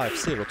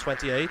 250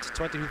 28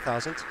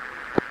 22,000.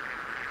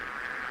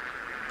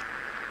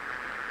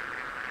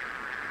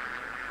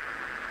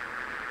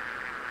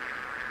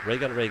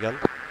 Raygun, Raygun.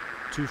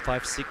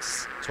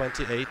 256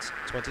 28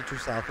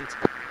 22,000.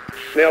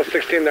 Nail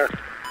 16 there.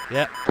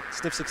 Yeah,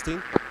 sniff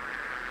 16.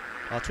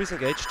 Tree's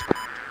engaged.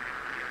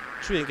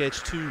 Tree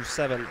engaged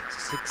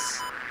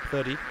 276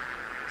 30.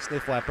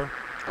 Sniff wiper.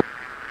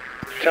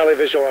 Tally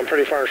visual, I'm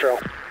pretty far trail.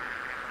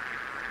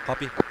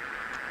 Copy.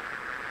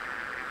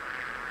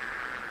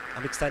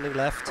 I'm extending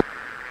left.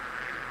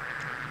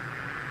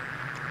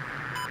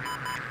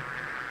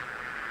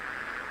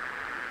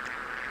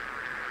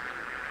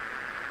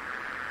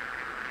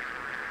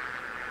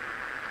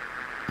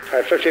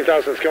 Alright,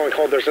 15,000 is going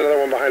cold. There's another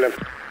one behind him.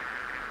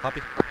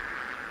 Copy.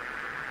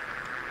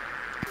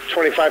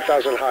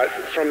 25,000 hot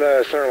from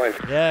the center lane.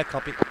 Yeah,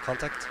 copy.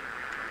 Contact.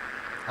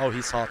 Oh,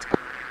 he's hot.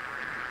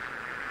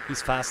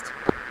 He's fast.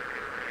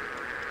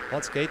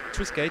 One skate,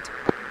 two skate.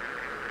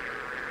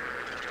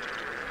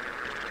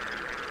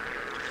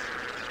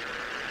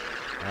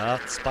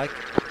 Spike.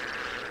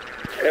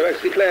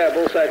 AWACS declare,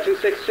 bullseye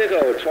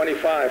 260,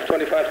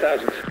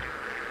 25,000.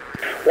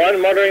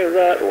 One monitoring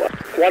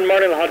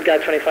the hot guy,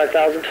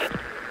 25,000.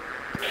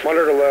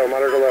 Monitor low,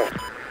 monitor low.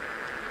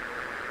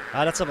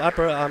 That's an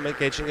upper, I'm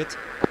engaging it.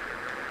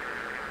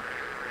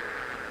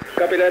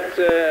 Copy that,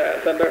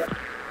 Thunder.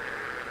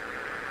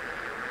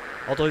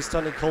 Although he's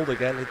turning cold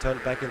again, he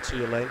turned back into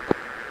your lane.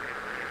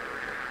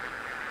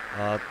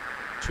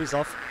 Tree's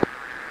off.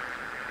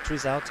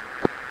 Tree's out.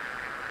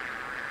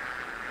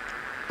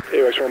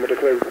 AWACS Roma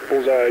declare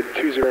bullseye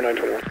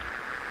 20921.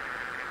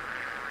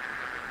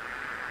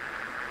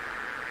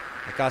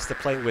 guys that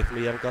are playing with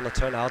me, I'm gonna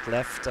turn out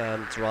left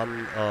and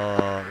run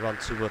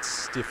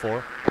towards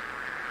D4.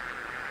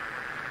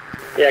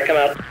 Yeah, come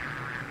out.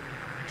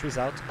 Tree's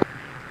out.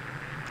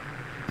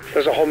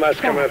 There's a whole mess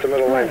coming at the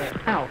middle lane.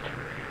 Out.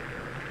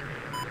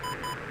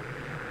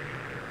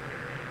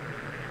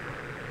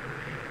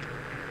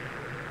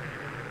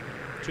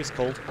 Tree's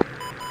cold.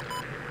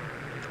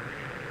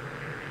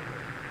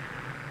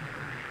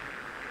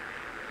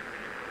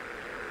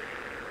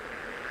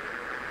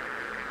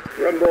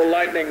 Rumble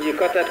Lightning, you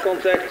got that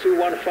contact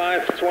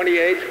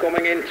 215-28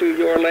 coming into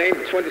your lane,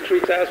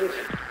 23,000.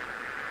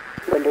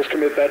 Rumbles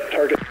commit that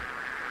target.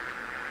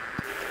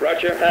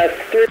 Roger.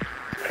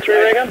 Three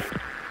ray gun.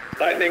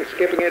 Lightning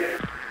skipping it.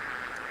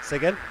 Say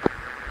again?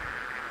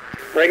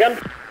 Ray gun.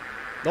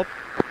 Nope.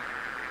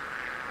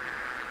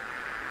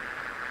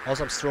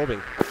 Also, I'm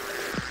strobing.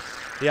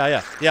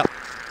 Yeah.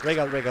 Ray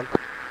gun.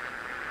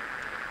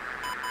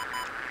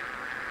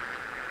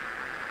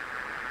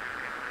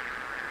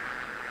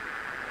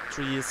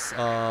 Trees,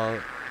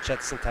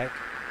 jets and tank.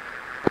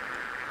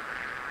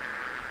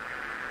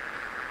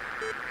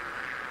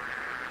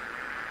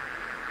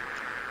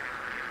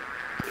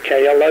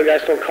 Okay, your low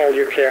guy's still cold,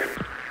 you're clear.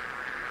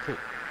 Cool.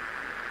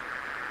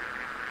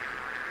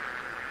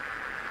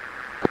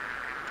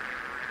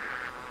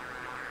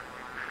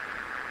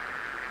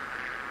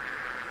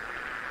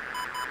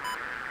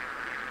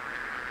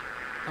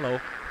 Hello.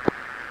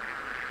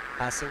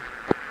 Passing.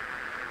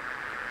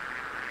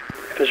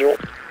 Visual.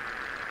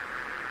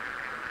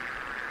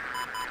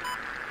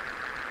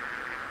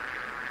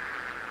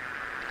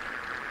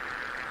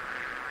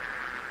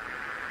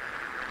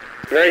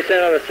 Very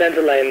center on the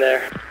center lane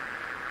there.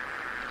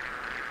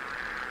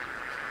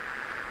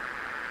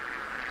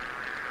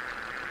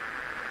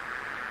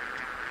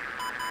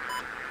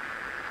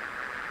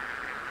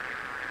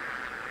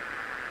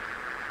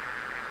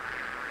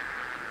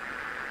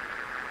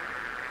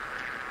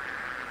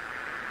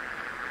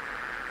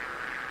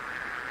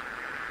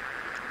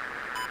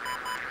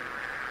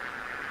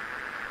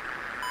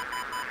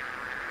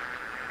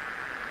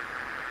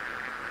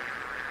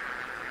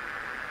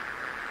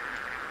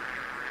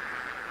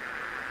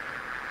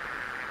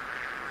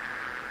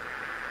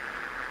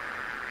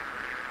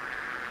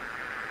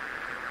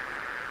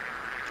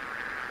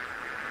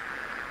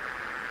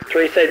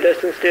 Three, say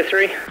distance to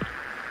 3.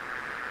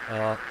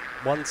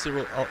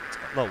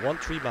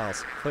 3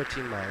 miles,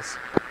 13 miles.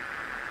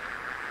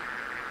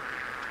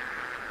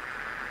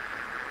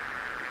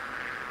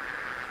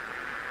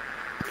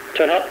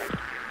 Turn hot.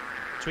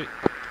 2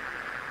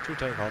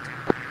 turn hot.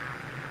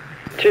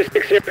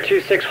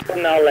 26026 hot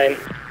in our lane.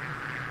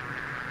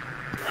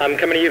 I'm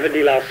coming to you for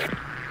delouse.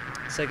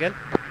 Say again?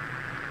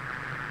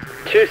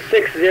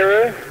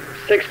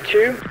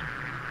 26062.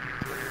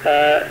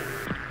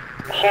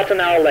 Hot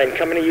in our lane,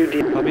 coming to you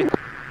delouse. Copy.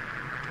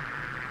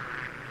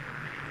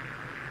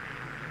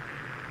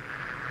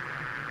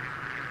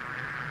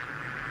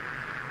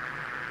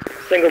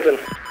 Singleton.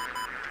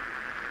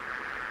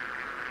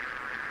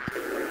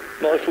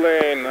 North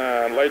lane,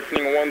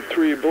 Lightning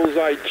 1-3,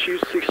 bullseye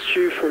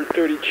 262 for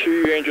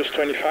 32, Angels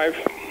 25.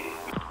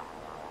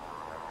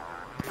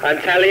 I'm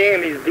tallying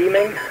and he's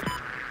beaming.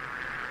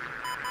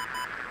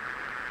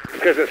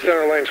 Because it's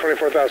center lane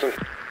 24,000.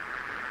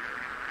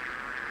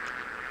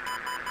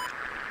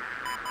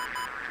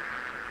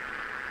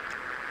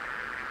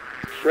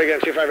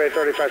 Reagan 258,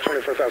 35,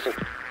 24,000.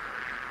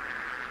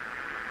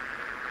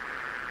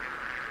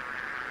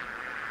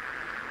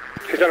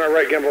 He's on our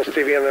right gimbal,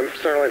 Stevie, in the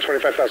center lane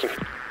 25,000.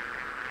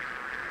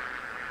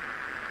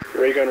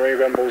 Ray gun,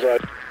 bullseye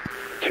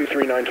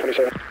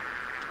 23927.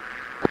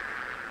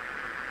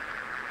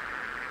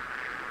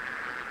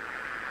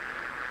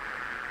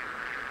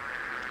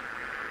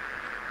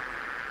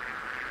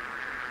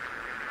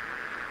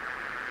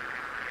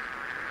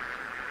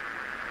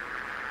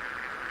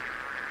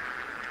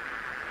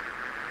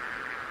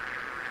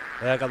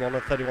 Yeah, I got one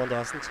at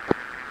 31,000.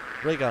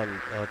 Ray gun,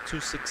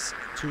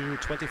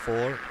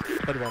 26224,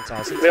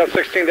 31,000. Nail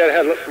 16 dead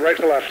ahead, right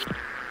to left.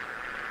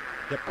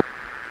 Yep.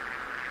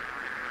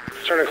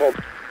 Turning cold.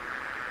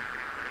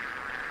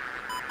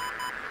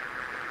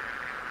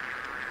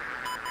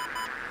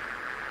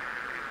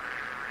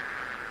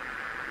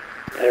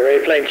 They're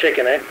already playing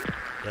chicken, eh?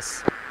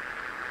 Yes.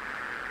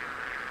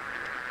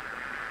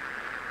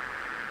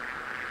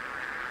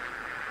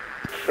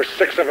 There's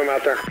 6 of them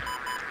out there.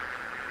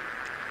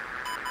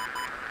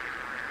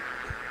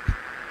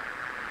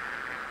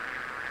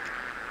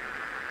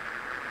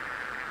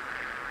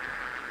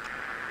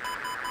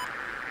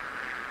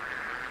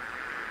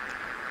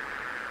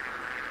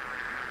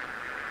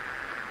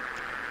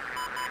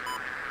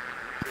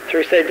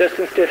 Three, say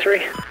distance to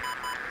 3.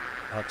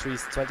 3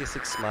 is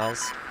 26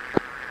 miles.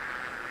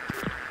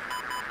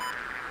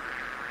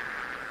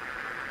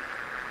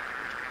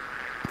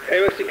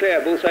 AOC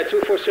clear, bullseye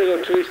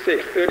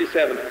 24026,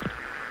 37.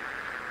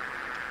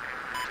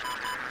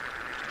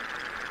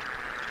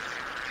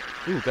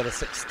 Ooh, got a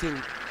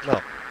 16. No.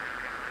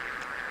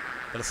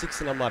 Got a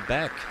 16 on my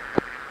back.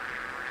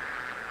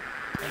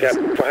 Yeah,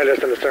 behind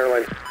us in the center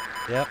lane.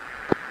 Yep.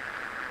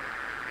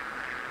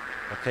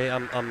 Okay,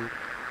 I'm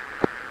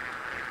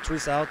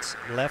 3's out,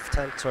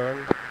 left-hand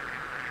turn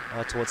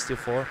towards Tier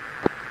 4.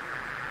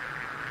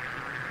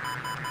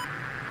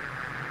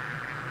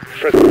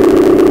 Fritz,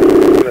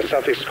 in the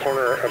southeast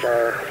corner of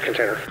our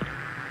container.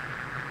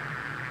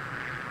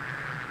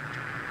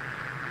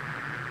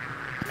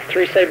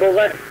 3, say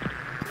bullseye.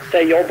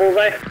 Say your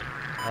bullseye.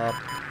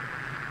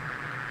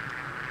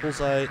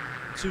 Bullseye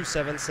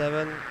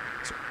 277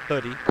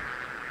 30.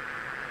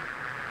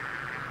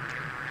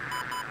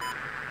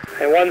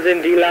 And 1's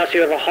in D-Louse,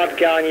 you have a hot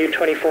guy on you,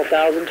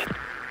 24,000.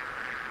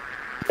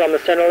 From the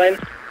center lane.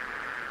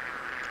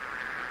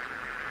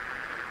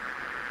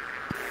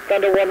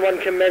 Thunder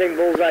 1-1 committing,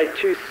 bullseye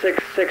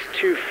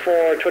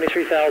 26624,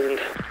 23,000.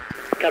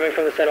 Coming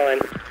from the center lane.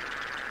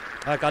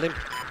 I got him.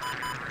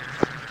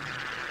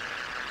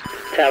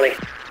 Tally.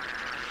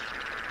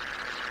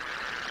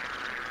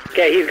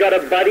 Okay, he's got a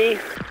buddy.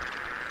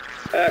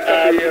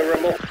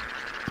 Rumble.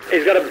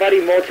 He's got a buddy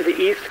more to the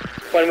east.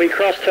 When we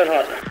cross, turn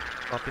hot.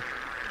 Copy.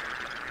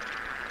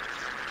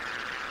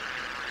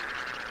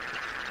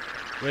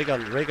 Ray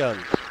gun.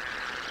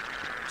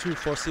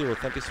 240,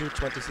 22,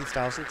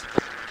 26,000.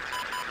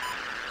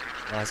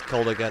 Nice,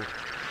 cold again.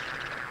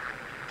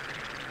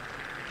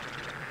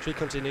 3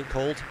 continuing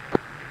cold.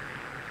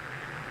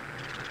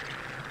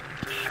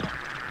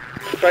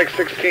 Strike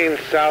 16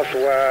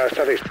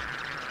 southeast.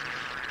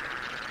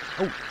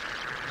 Oh.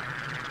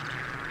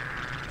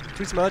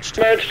 3's merged.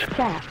 Chat,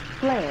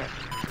 flare.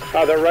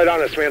 Oh, they're right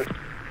on us, man.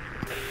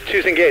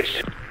 2's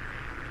engaged.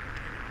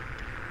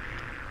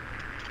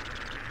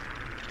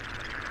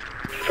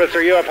 Fritz,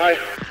 are you up high?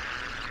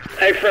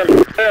 Hey, firm.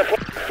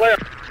 Flare.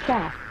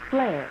 Chat,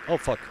 flare. Oh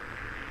fuck.